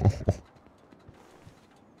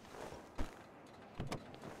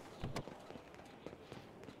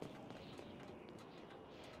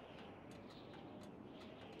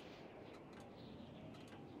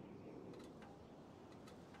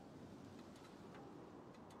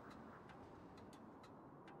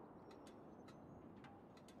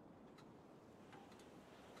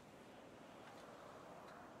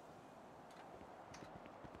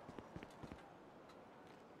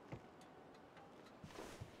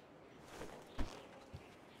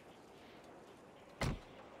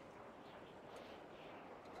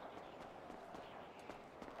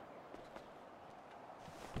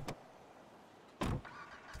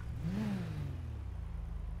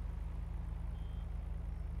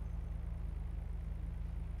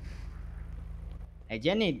 Hey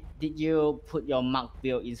Jenny, did you put your Mach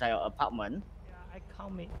bill inside your apartment? Yeah, I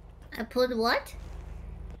count it. I put what?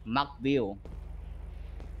 Mach bill.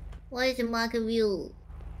 What is a market view?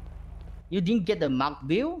 You didn't get the Mach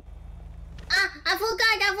bill? Ah, I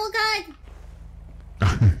forgot.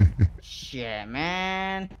 Shit,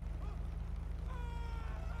 man.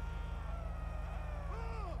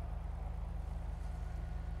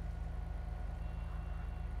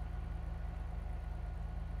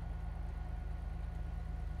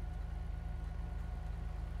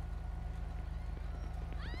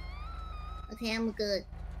 Okay, I'm good.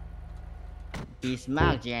 Be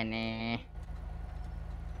smart, Jenny.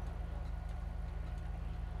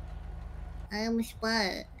 I'm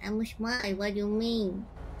smart. What do you mean?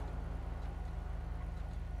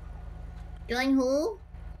 Join who?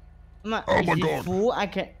 Oh my God. Fool? I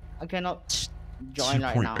cannot join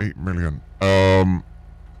right now. 2.8 million.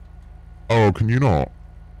 Oh, can you not?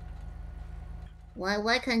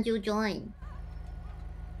 Why can't you join?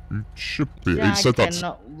 It should be. Yeah, It said I that.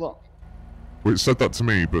 cannot work. Well, it said that to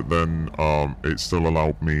me, but then it still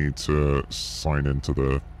allowed me to sign into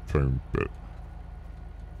the phone bit.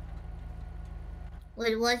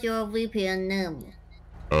 Wait, what's your VPN name?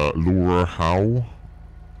 Laura Howe.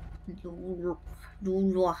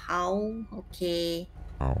 Laura how? Okay.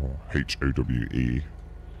 Howe. Howe.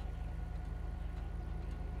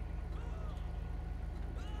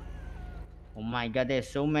 Oh my god, there's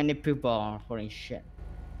so many people. Holy shit.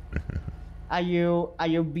 Are you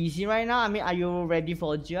busy right now? I mean, are you ready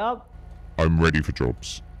for a job? I'm ready for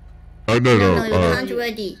jobs. No, No. you can't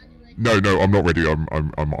ready. No, I'm not ready. I'm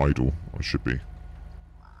idle. I should be.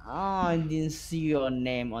 Oh, I didn't see your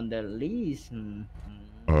name on the list.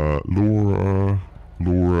 Laura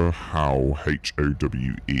Howe. Howe.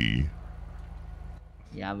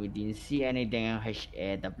 Yeah, we didn't see anything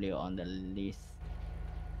HAW on the list.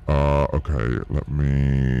 Okay. Let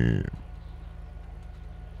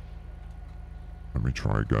me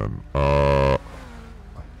try again.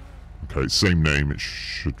 Okay, same name. It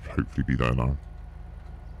should hopefully be there now.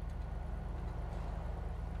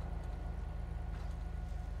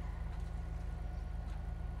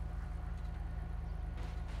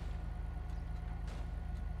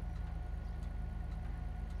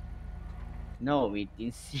 No, we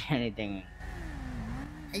didn't see anything.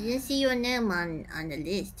 I didn't see your name on the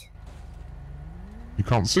list. You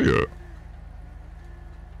can't see it.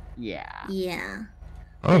 Yeah. Yeah.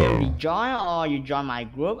 Oh. You rejoin or you join my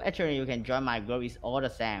group? Actually, you can join my group. It's all the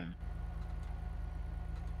same.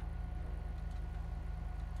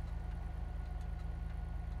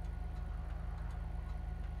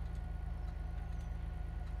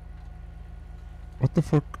 What the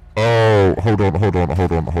fuck? Oh, hold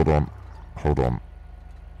on.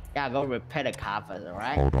 Yeah, go repair the car first,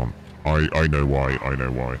 alright? Hold on. I know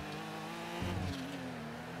why.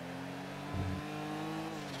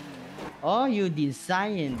 Oh, you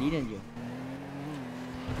designed, didn't you?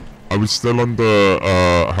 I was still under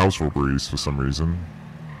house robberies for some reason.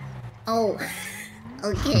 Oh.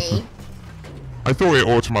 Okay. I thought it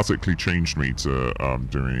automatically changed me to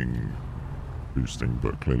doing boosting,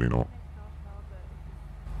 but clearly not.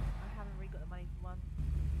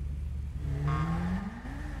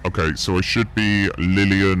 Okay, so I should be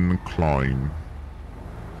Lillian Klein.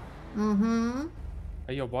 Mm-hmm.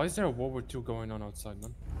 Hey, yo, why is there a World War II going on outside,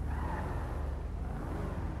 man?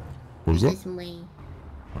 What was This that? is me.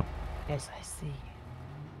 Yes, I see.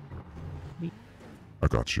 I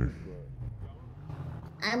got you.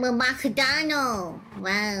 I'm a McDonald.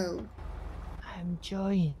 Wow. I'm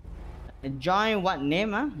joined. Join what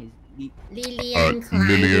name, huh? Lillian Klein.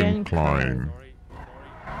 Lillian Klein.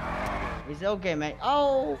 It's okay, mate.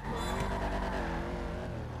 Oh!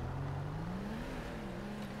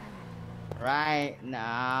 Right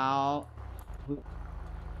now.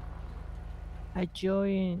 I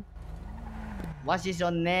joined. What is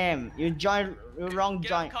your name? You join, you wrong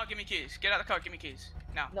Get out join. the car, give me keys. Get out the car, give me keys.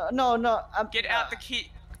 Now. No. Get out the key.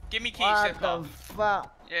 Give me keys What to the car. the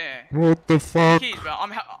fuck? Yeah. What the fuck? Keys, bro.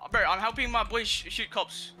 I'm helping my boys shoot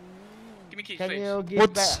cops. Give me keys, Can please. you give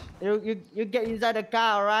What? back? You get inside the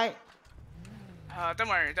car, alright? Don't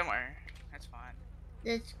worry. That's fine.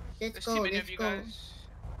 Let's There's go. too many Let's of you go. guys.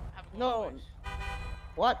 Have a good No. one, boys.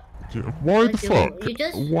 What? Why the But fuck? you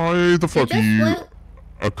just- Why the fuck are just you went-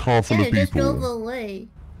 a car full Yeah, of you just drove people? away.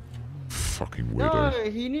 Fucking No,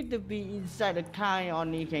 weirdo. he need to be inside the car and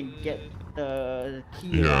only can get the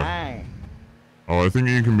key, Yeah. right? Oh, I think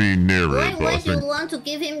you can be near Why it, but I would you think want to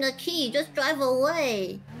give him the key? Just drive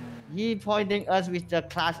away. He pointing us with the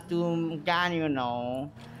costume gun, you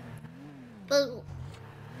know. But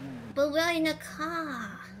we're in a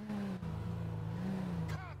car.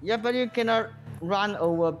 Yeah, but you cannot run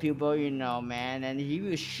over people, you know, man, and he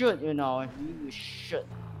will shoot, you know, he will shoot.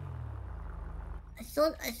 I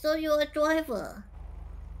saw you're a driver.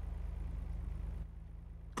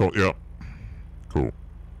 Got ya. Cool.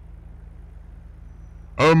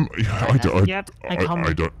 Yeah,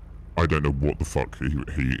 I don't know what the fuck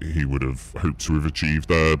he would have hoped to have achieved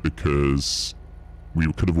there, because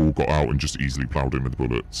we could have all got out and just easily plowed him with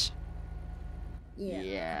bullets.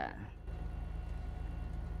 Yeah.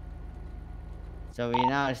 So we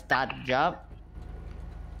now start the job.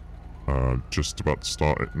 Just about to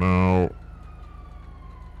start it now.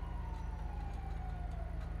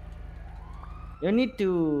 You need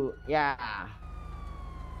to, yeah.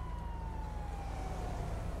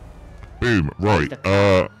 Boom. Right.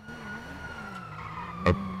 A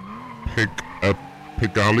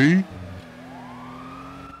pig alley.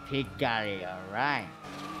 Pig alley, alright.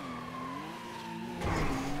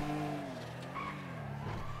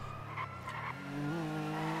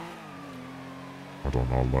 Hold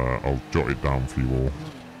on, I'll jot it down for you all.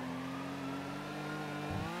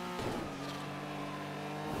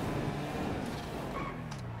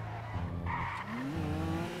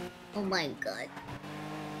 Oh my god.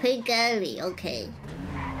 Pig alley, okay.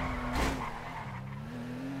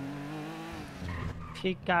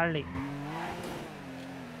 Pig alley.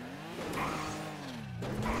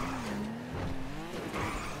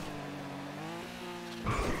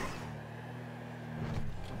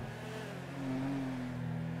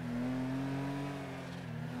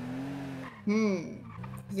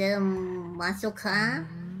 Is that a muscle car?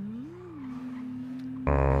 I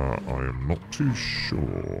am not too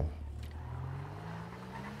sure.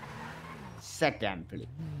 Second, please.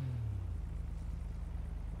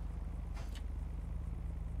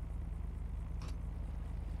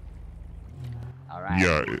 Alright.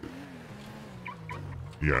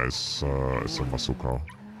 Yeah, it's a muscle car.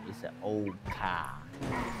 It's an old car.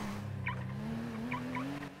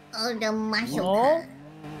 Oh, the muscle car.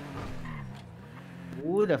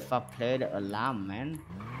 Who the fuck played the alarm, man?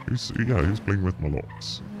 Who's playing with my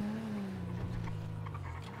locks?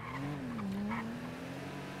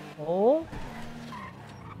 Oh?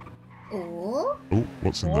 Oh? Oh,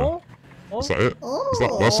 what's in there? Is that it?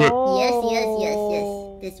 Oh. That's it?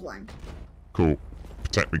 Yes. This one. Cool.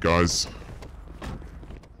 Protect me, guys.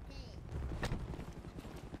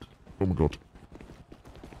 Oh my god.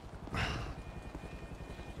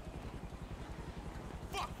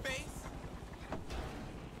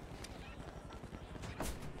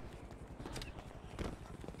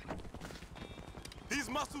 These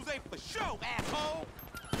muscles ain't for show, asshole!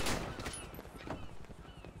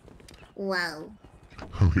 Wow.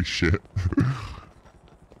 Holy shit.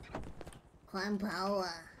 Crime power.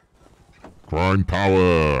 Crime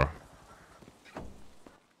power!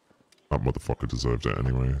 That motherfucker deserved it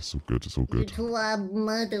anyway. It's all good, it's all You good. two are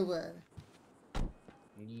murderer.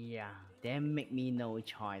 Yeah, they make me no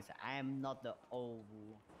choice. I am not the old.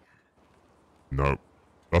 No.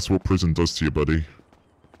 That's what prison does to you, buddy.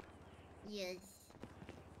 Yes.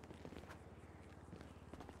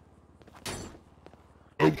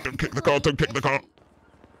 Oh, don't kick the car, don't kick the car!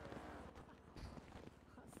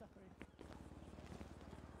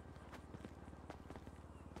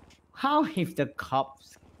 How if the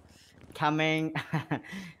cops coming?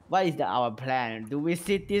 What is our plan? Do we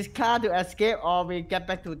sit this car to escape, or we get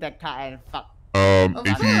back to that car and fuck?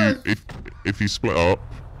 If you split up,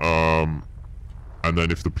 and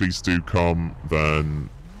then if the police do come, then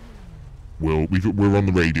we're on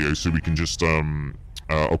the radio, so we can just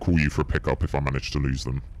I'll call you for a pickup if I manage to lose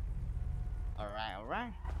them.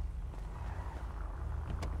 Alright.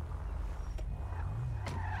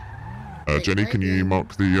 Jenny, can you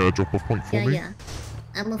mark the drop-off point for me? Yeah.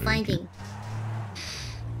 I'm finding.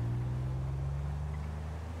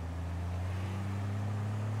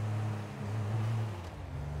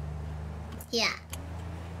 Yeah.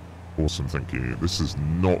 Awesome, thank you. This is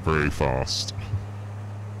not very fast.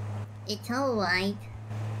 It's alright.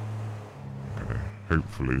 Okay,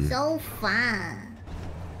 hopefully. So far.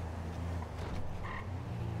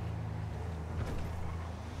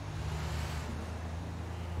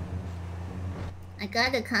 I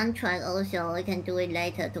got a contract also. I can do it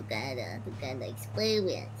later together to get the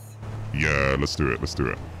experience. Yeah, let's do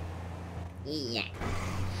it. Yeah.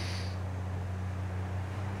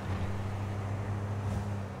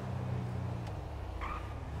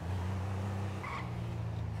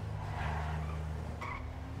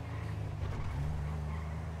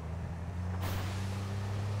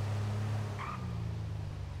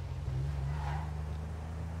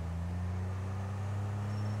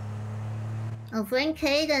 Frank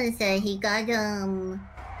Caden said he got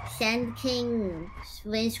Sand King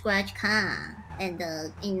Swing Scratch car in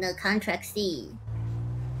the contract C.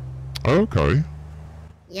 Okay.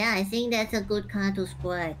 Yeah, I think that's a good car to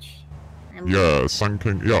scratch. Yeah, Sand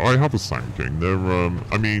King. Yeah, I have a Sand King. They're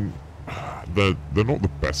I mean, they're not the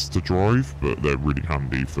best to drive, but they're really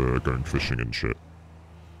handy for going fishing and shit.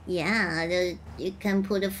 Yeah, you can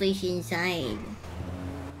put a fish inside,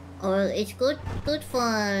 or it's good for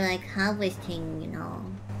like harvesting, you know.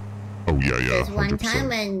 Oh yeah, yeah. There's one 100%.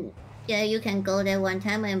 time and yeah, you can go there one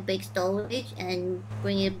time and big storage and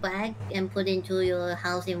bring it back and put into your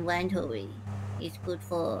house inventory. It's good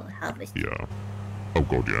for harvesting. Yeah. Oh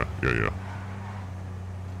god, yeah, yeah.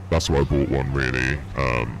 That's why I bought one really,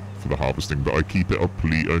 for the harvesting. But I keep it up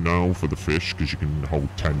Polito now for the fish because you can hold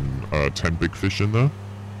 10 big fish in there.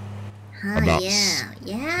 And that's,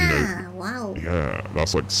 yeah, wow. Yeah,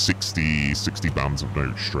 that's like 60 bands of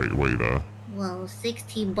notes straight away there. Well,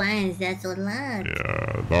 60 bands, that's a lot.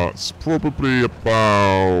 Yeah, that's probably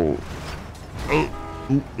about...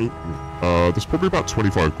 there's probably about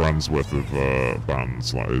 25 grand's worth of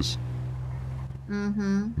bands, that is.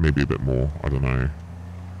 Maybe a bit more, I don't know.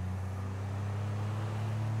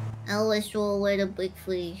 I always throw away the big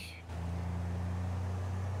fish.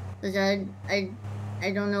 Because I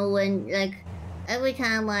don't know when, like, every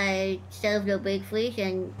time I serve the big fish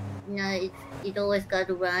and, you know, it always got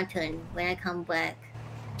rotten when I come back.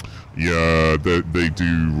 Yeah, they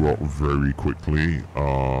do rot very quickly,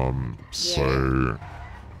 so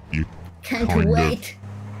you Can't wait.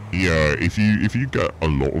 Yeah, if you get a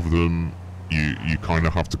lot of them, you kind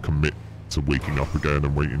of have to commit to waking up again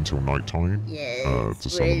and waiting until nighttime to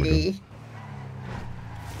sell them again.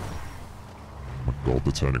 Oh my god,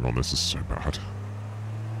 the turning on this is so bad.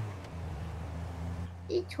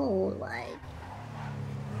 It's alright.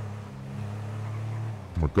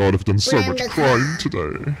 Oh my god, I've done so Blame much the crime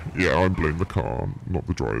today. Yeah, I blame the car, not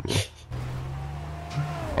the driver.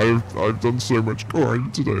 I've done so much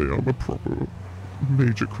crime today. I'm a proper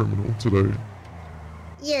major criminal today.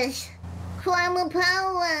 Yes, crime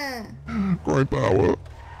power. Crime power.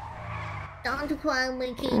 Don't cry,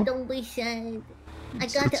 Mickie. Don't be sad. I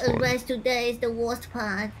It's got fine. arrested today. Is the worst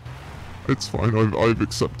part. It's fine. I've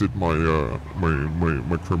accepted my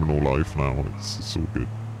my criminal life now. It's all good.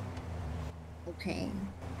 Okay.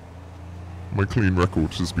 My clean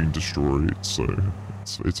record has been destroyed, so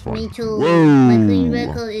it's fine. Me too. Whoa! My clean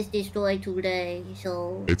record is destroyed today,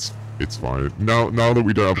 so. It's fine. Now that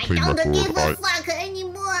we don't have a clean I don't record, give a fuck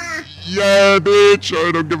anymore. yeah, bitch,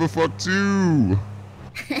 I don't give a fuck too.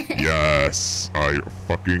 Yes, I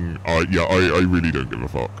really don't give a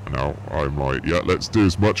fuck. Now I'm like, yeah, let's do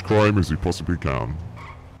as much crime as we possibly can.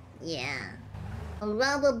 Yeah.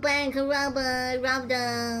 Rob a bank, rob the,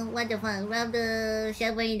 what the fuck, rob the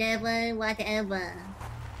 7-Eleven, whatever.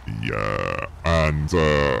 Yeah, and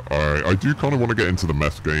I do kind of want to get into the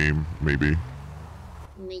meth game, maybe.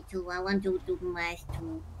 Me too, I want to do math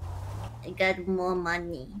too. I got more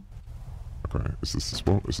money. Okay, is this the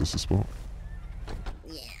spot? Is this the spot?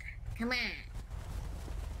 Yeah, come on.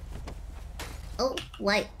 Oh,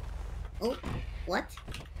 wait. Oh, what?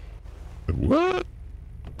 What?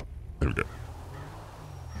 There we go.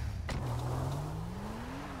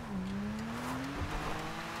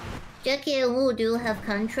 Jackie and Wu, do you have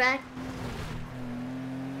contract?